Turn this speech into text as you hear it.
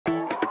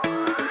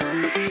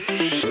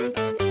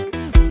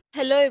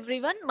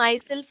everyone,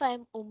 myself I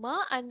am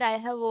Uma and I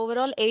have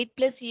overall 8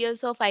 plus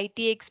years of IT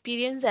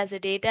experience as a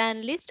data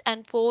analyst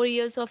and 4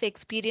 years of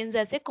experience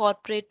as a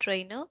corporate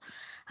trainer.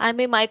 I am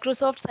a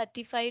Microsoft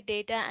certified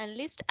data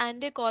analyst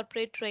and a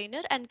corporate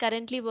trainer and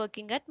currently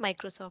working at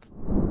Microsoft.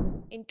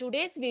 In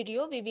today's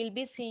video, we will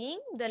be seeing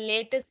the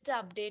latest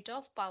update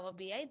of Power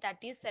BI, that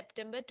is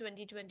September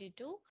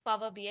 2022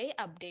 Power BI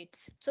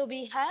updates. So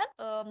we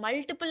have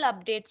multiple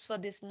updates for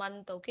this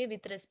month, okay,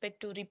 with respect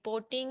to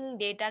reporting,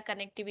 data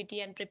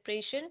connectivity and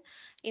preparation.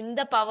 In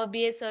the Power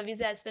BI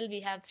service as well, we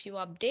have few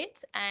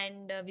updates,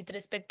 and with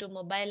respect to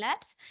mobile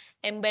apps,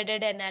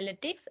 embedded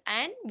analytics,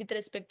 and with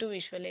respect to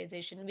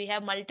visualization. We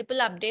have multiple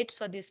updates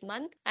for this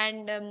month,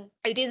 and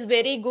it is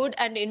very good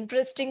and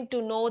interesting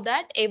to know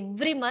that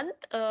every month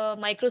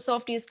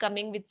Microsoft is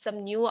coming with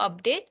some new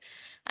update,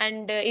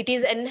 and it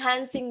is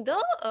enhancing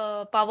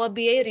the Power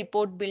BI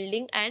report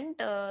building and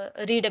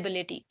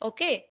readability.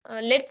 Okay,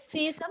 let's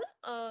see some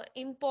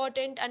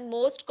important and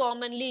most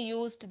commonly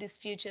used these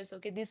features.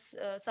 Okay, this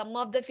some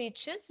of the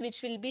features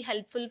which will be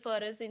helpful for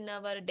us in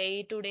our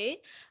day to day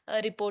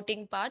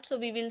reporting part. So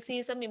we will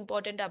see some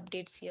important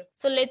updates here.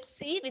 So let's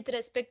see with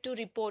respect to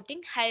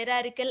reporting,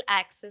 hierarchical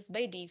access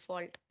by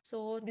default.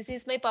 So this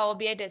is my Power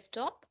BI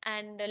desktop,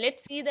 and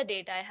let's see the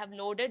data. I have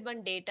loaded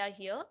one data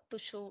here to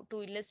show,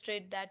 to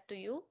illustrate that to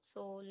you.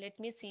 So let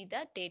me see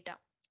the data.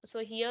 So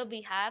here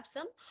we have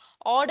some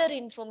order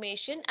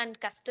information and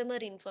customer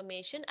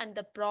information and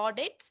the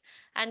products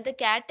and the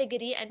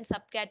category and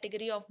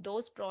subcategory of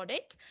those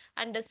products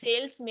and the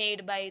sales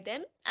made by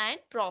them and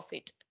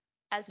profit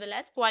as well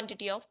as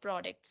quantity of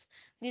products.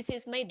 This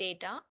is my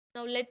data.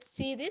 Now let's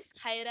see this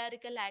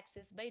hierarchical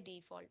access by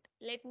default.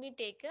 Let me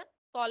take a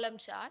column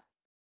chart.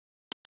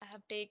 I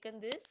have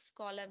taken this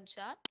column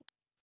chart.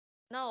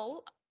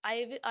 Now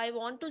I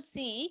want to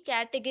see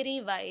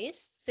category wise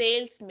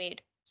sales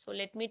made. So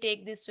let me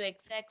take this to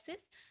x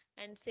axis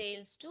and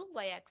sales to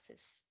y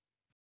axis.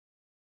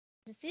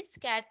 This is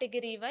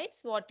category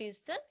wise what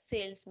is the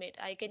sales made.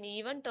 I can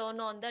even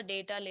turn on the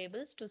data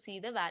labels to see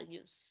the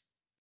values.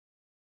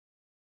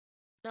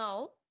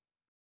 Now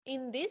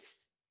in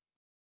this,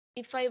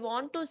 if I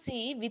want to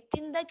see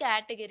within the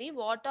category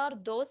what are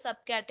those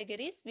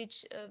subcategories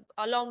which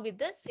along with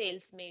the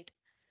sales made,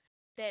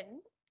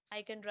 then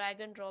I can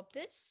drag and drop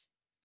this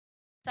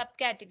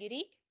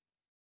subcategory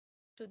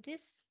to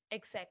this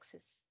x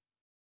axis.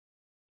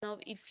 Now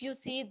if you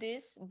see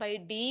this, by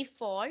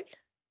default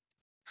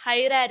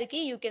hierarchy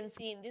you can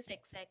see in this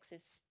x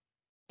axis.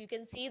 You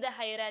can see the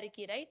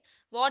hierarchy, right?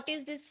 What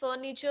is this?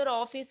 Furniture,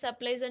 office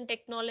supplies and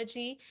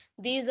technology.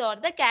 These are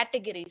the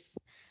categories,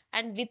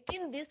 and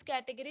within these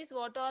categories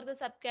what are the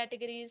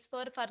subcategories?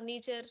 For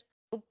furniture,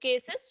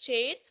 bookcases,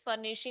 chairs,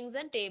 furnishings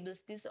and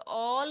tables. This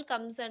all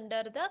comes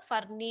under the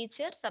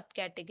furniture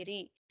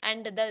subcategory,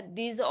 and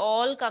these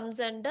all comes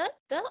under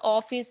the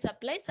office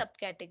supply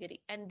subcategory,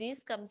 and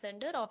this comes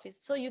under office.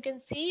 So you can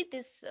see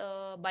this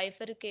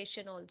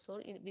bifurcation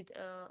also with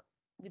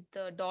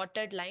the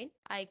dotted line.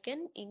 I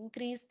can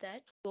increase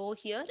that. Go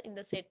here in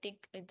the setting,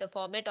 in the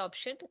format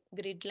option,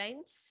 grid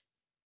lines,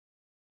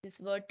 this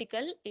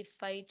vertical.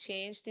 If I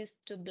change this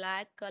to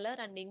black color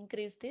and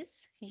increase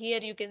this,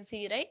 here you can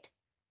see, right?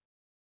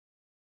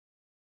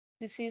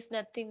 This is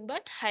nothing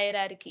but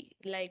hierarchy,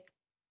 like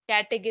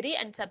category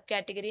and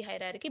subcategory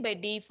hierarchy. By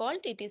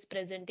default it is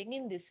presenting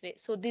in this way.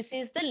 So this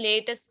is the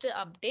latest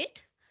update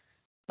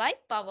by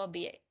Power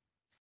BI.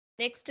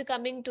 Next,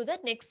 coming to the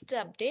next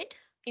update,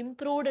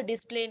 improved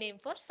display name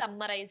for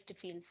summarized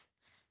fields.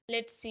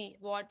 Let's see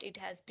what it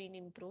has been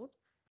improved.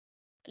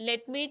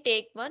 Let me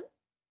take one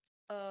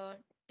uh,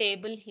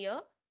 table here,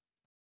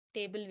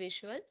 table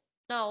visual.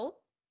 Now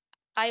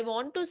I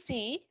want to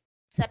see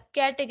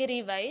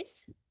subcategory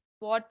wise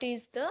what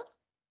is the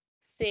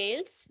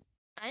sales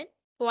and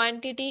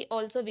quantity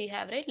also we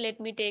have, right? Let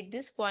me take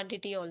this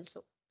quantity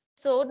also.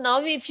 So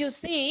now if you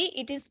see,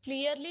 it is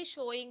clearly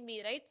showing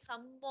me, right?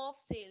 Sum of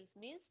sales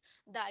means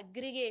the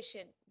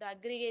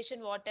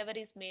aggregation whatever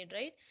is made,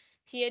 right?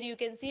 Here you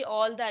can see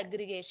all the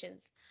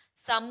aggregations.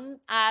 Sum,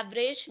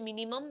 average,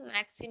 minimum,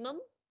 maximum,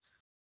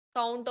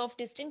 count of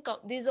distinct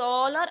count. These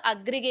all are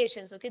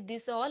aggregations, okay?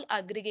 These all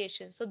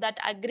aggregations. So that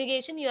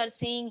aggregation you are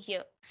seeing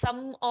here.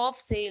 Sum of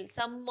sales,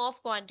 sum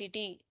of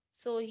quantity.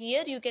 So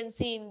here you can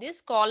see in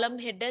this column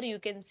header, you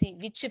can see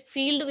which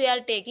field we are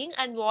taking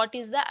and what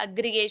is the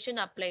aggregation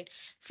applied.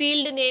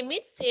 Field name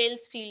is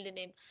sales field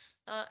name.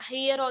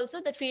 Here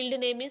also the field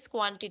name is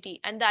quantity,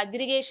 and the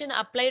aggregation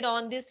applied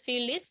on this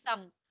field is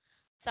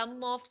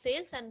sum of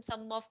sales and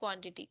sum of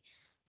quantity.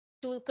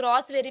 To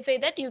cross verify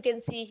that, you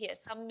can see here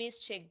sum is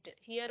checked.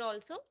 Here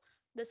also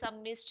the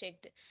sum is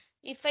checked.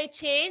 If I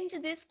change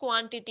this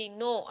quantity,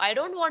 no, I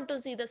don't want to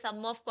see the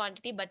sum of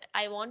quantity, but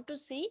I want to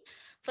see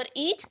for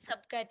each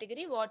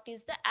subcategory what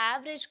is the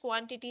average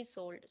quantity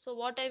sold. So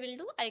what I will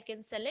do, I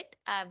can select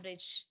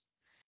average.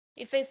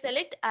 If I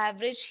select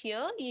average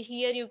here,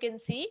 here you can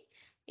see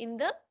in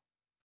the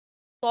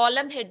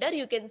column header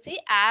you can see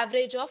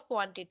average of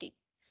quantity.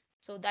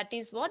 So that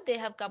is what they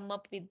have come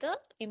up with, the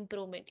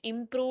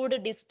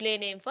improved display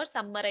name for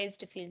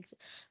summarized fields.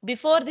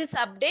 Before this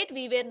update,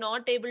 we were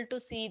not able to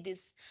see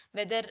this,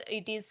 whether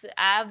it is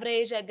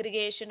average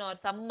aggregation or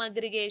sum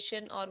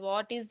aggregation or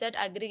what is that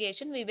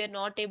aggregation, we were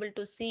not able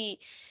to see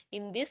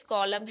in this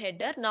column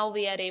header. Now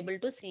we are able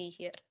to see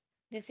here.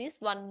 This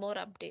is one more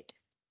update.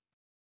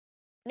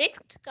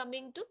 Next,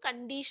 coming to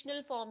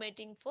conditional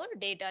formatting for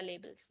data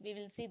labels. We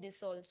will see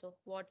this also.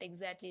 What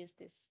exactly is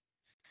this?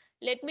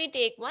 Let me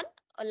take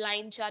a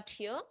line chart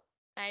here,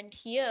 and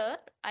here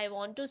I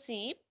want to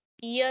see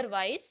year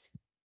wise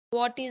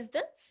what is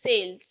the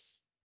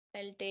sales.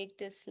 I'll take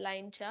this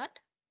line chart,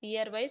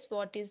 year wise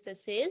what is the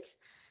sales,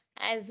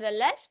 as well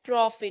as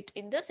profit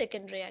in the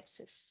secondary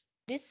axis.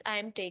 This I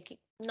am taking.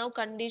 Now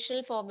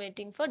conditional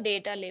formatting for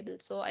data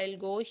labels. So I'll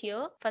go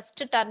here,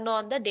 first turn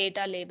on the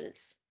data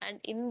labels, and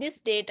in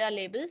this data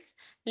labels,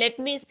 let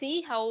me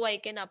see how I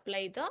can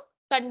apply the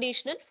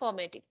conditional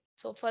formatting.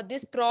 So for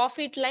this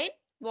profit line,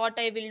 what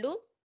I will do,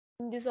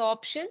 in these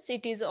options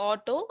it is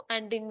auto,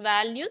 and in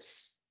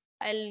values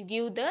I'll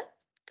give the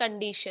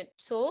condition.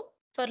 So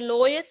for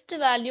lowest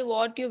value,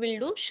 what you will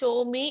do,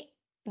 show me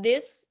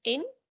this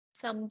in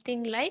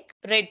something like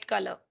red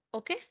color,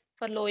 okay,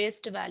 for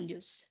lowest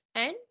values.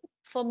 And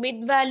for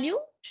mid value,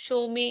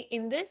 show me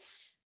in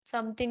this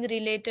something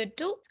related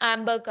to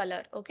amber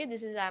color, okay,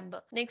 this is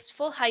amber. Next,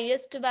 for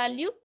highest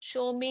value,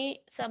 show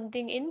me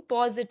something in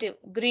positive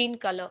green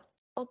color,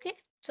 okay.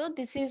 So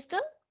this is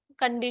the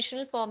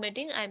conditional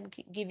formatting I'm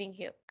giving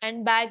here.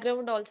 And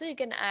background also, you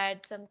can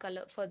add some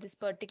color for this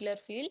particular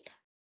field.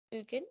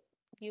 You can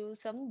give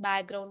some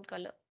background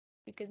color.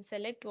 You can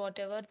select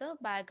whatever the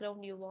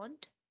background you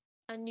want,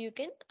 and you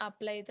can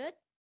apply that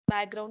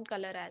background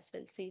color as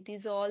well. See,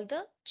 these are all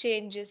the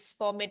changes,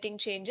 formatting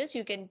changes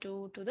you can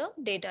do to the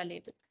data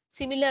label.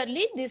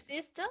 Similarly, this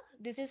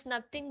is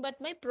nothing but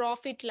my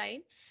profit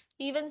line.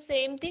 Even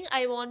same thing,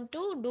 I want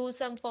to do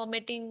some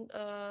formatting,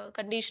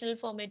 conditional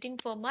formatting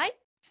for my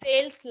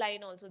sales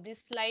line also.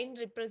 This line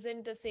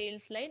represent the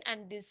sales line,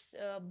 and this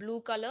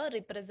blue color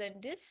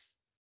represent this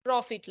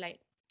profit line.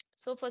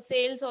 So for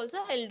sales also,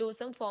 I'll do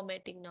some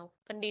formatting now,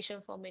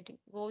 condition formatting.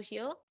 Go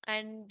here,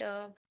 and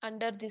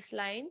under these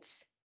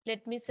lines,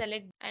 let me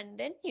select, and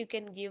then you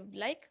can give,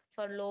 like,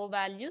 for low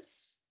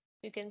values,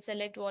 you can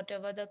select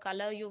whatever the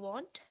color you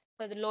want.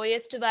 For the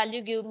lowest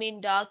value, give me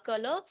in dark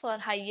color. For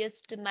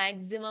highest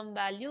maximum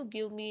value,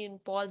 give me in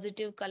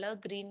positive color,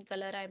 green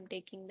color. I'm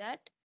taking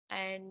that.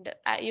 And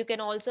you can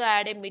also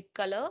add a mid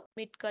color.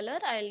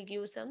 I'll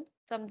give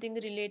something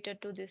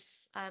related to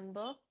this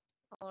amber,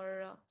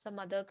 or some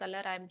other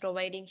color I'm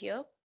providing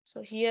here.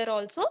 So here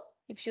also,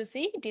 if you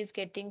see, it is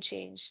getting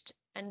changed.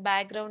 And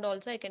background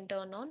also I can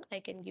turn on. I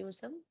can give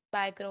some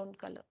background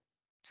color.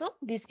 So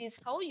this is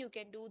how you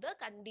can do the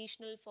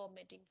conditional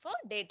formatting for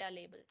data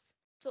labels.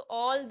 So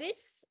all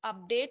these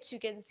updates you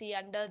can see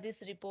under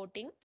this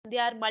reporting.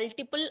 There are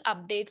multiple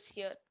updates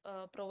here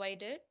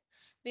provided.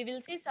 We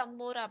will see some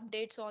more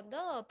updates on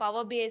the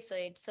Power BI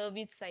side,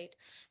 service side.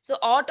 So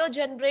auto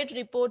generate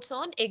reports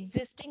on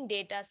existing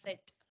data set.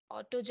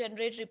 Auto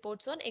generate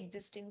reports on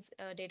existing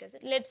data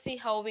set. Let's see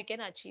how we can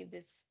achieve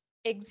this.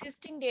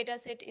 Existing data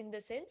set in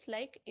the sense,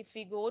 like if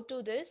we go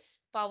to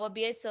this Power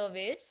BI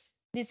service,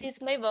 this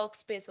is my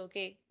workspace,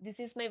 okay. This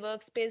is my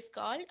workspace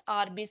called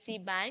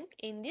RBC Bank.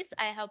 In this,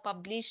 I have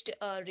published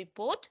a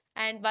report,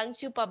 and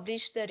once you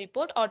publish the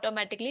report,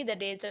 automatically the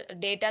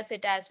data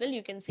set as well,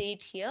 you can see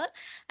it here.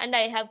 And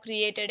I have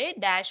created a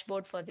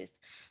dashboard for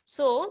this.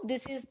 So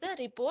this is the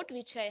report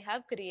which I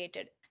have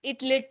created.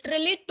 It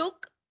literally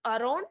took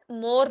around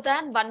more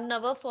than 1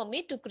 hour for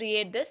me to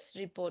create this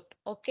report,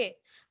 okay,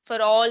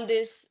 for all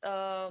this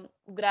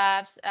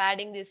graphs,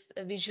 adding these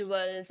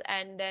visuals,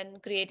 and then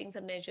creating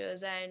some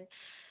measures, and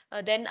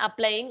then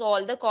applying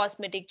all the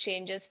cosmetic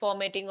changes,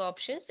 formatting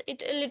options.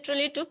 It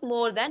literally took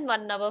more than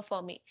 1 hour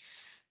for me.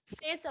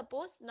 Say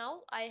suppose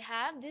now I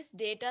have this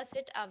data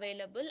set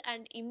available,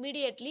 and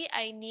immediately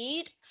I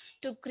need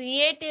to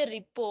create a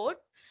report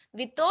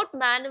without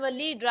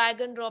manually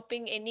drag and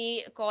dropping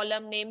any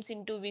column names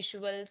into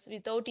visuals,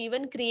 without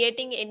even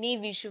creating any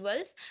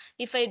visuals.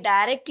 If I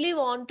directly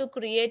want to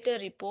create a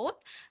report,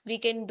 we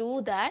can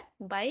do that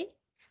by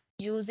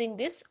using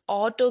this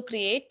auto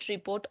create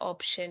report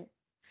option.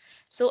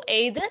 So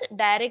either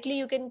directly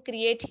you can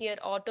create here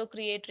auto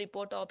create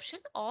report option,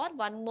 or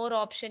one more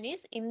option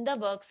is in the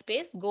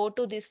workspace, go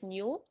to this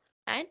new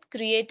and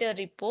create a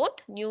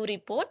report, new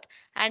report.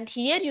 And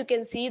here you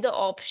can see the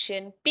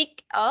option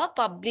pick a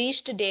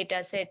published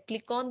data set.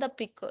 Click on the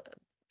pick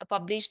a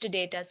published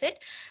data set,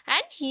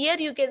 and here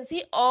you can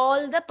see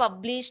all the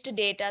published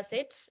data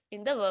sets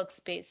in the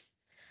workspace.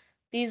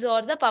 These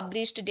are the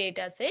published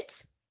data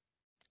sets.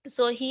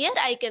 So here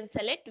I can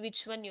select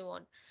which one you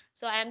want.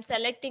 So I am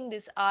selecting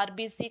this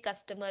RBC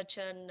customer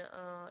churn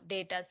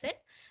data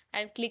set,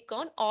 and click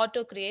on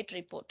auto create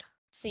report.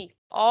 See,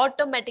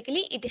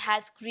 automatically it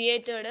has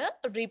created a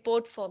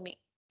report for me.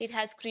 It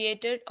has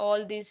created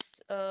all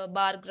these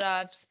bar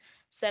graphs,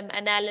 some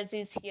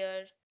analysis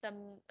here,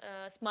 some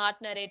smart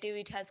narrative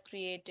it has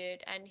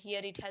created, and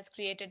here it has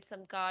created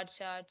some card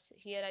charts,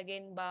 here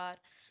again bar.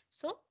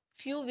 So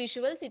few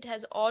visuals it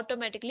has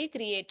automatically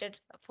created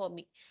for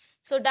me.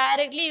 So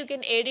directly you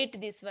can edit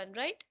this one,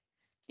 right?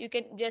 You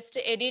can just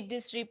edit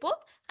this report,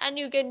 and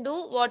you can do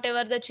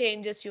whatever the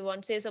changes you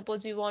want. Say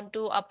suppose you want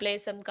to apply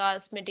some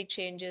cosmetic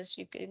changes,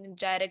 you can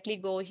directly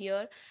go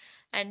here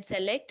and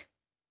select,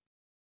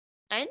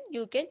 and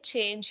you can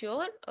change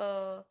your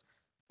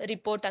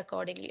report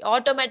accordingly.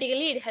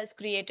 Automatically it has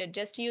created,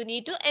 just you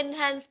need to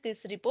enhance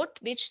this report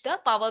which the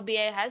Power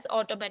BI has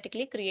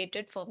automatically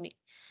created for me.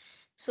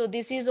 So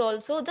this is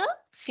also the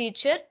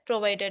feature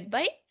provided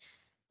by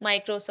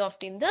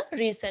Microsoft in the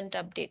recent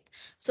update.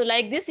 So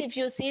like this, if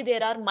you see,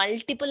 there are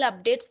multiple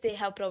updates they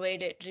have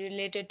provided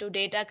related to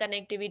data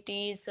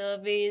connectivity,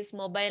 surveys,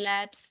 mobile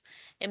apps,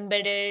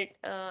 embedded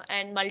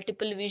and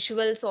multiple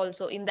visuals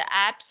also. In the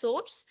app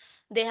source,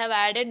 they have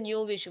added new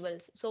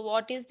visuals. So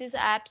what is this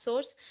app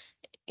source?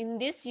 In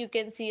this you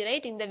can see,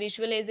 right, in the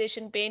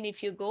visualization pane,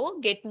 if you go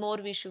get more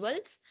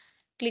visuals,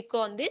 click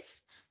on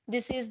this.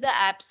 This is the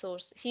app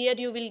source. Here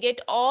you will get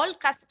all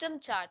custom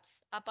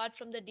charts. Apart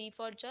from the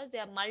default charts,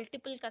 there are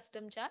multiple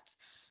custom charts,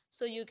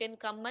 so you can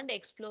come and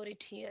explore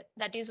it here.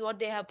 That is what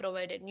they have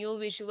provided, new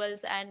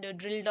visuals and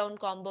drill down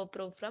combo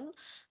pro from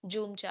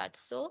zoom charts.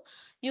 So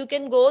you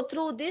can go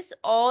through this,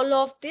 all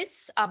of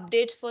this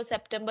updates for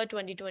September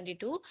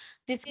 2022.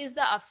 This is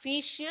the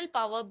official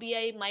Power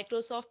BI,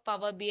 Microsoft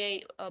Power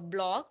BI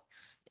blog.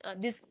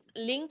 This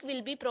link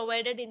will be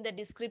provided in the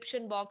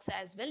description box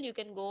as well. You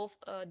can go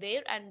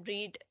there and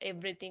read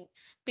everything,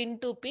 pin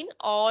to pin,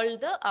 all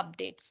the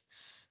updates.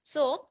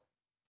 So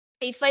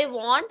if I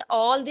want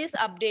all these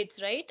updates,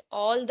 right,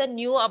 all the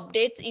new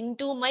updates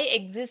into my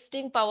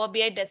existing Power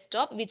BI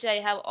desktop, which I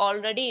have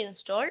already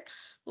installed,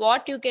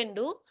 what you can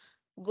do,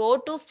 go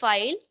to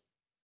file,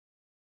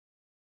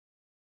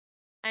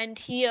 and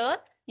here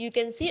you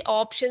can see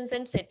options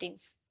and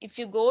settings. If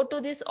you go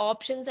to this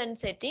options and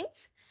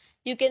settings,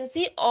 you can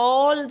see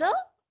all the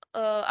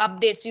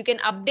updates. You can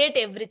update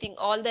everything,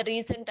 all the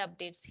recent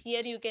updates.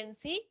 Here you can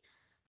see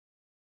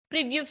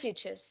preview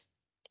features.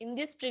 In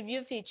this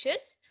preview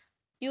features,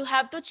 you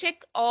have to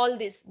check all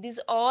this. These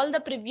all the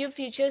preview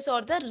features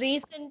or the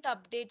recent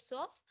updates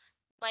of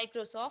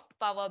Microsoft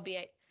Power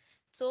BI.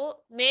 So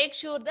make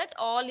sure that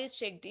all is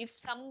checked. If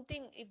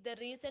something, if the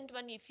recent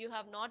one, if you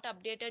have not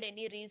updated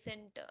any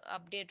recent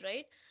update,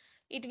 right,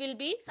 it will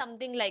be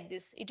something like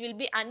this, it will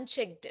be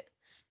unchecked.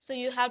 So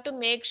you have to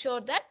make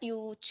sure that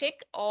you check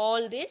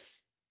all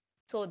this,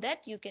 so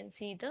that you can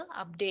see the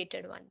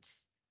updated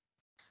ones.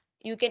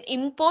 You can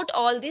import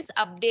all these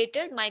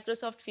updated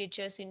Microsoft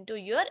features into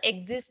your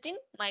existing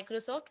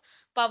Microsoft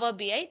Power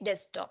BI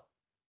desktop.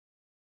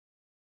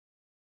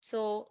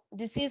 So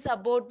this is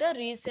about the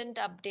recent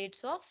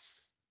updates of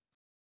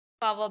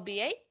Power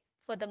BI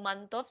for the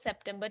month of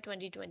September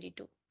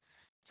 2022.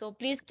 So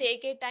please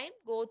take a time,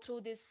 go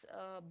through this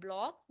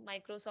blog,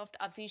 Microsoft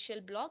official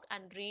blog,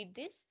 and read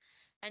this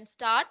and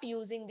start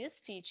using these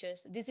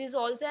features. This is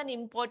also an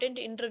important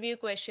interview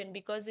question,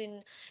 because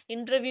in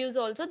interviews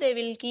also they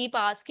will keep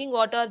asking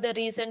what are the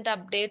recent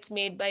updates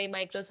made by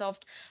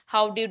Microsoft,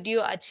 how did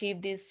you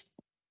achieve this,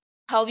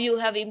 how you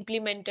have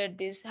implemented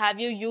this, have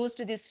you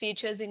used these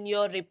features in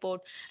your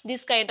report.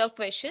 This kind of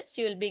questions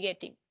you will be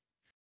getting.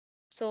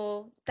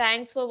 So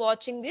thanks for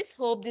watching this.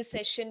 Hope this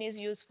session is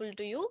useful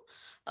to you.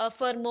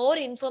 For more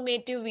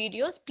informative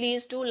videos,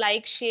 please do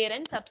like, share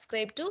and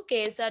subscribe to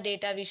KSR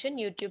Data Vision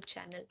YouTube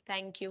channel.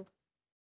 Thank you.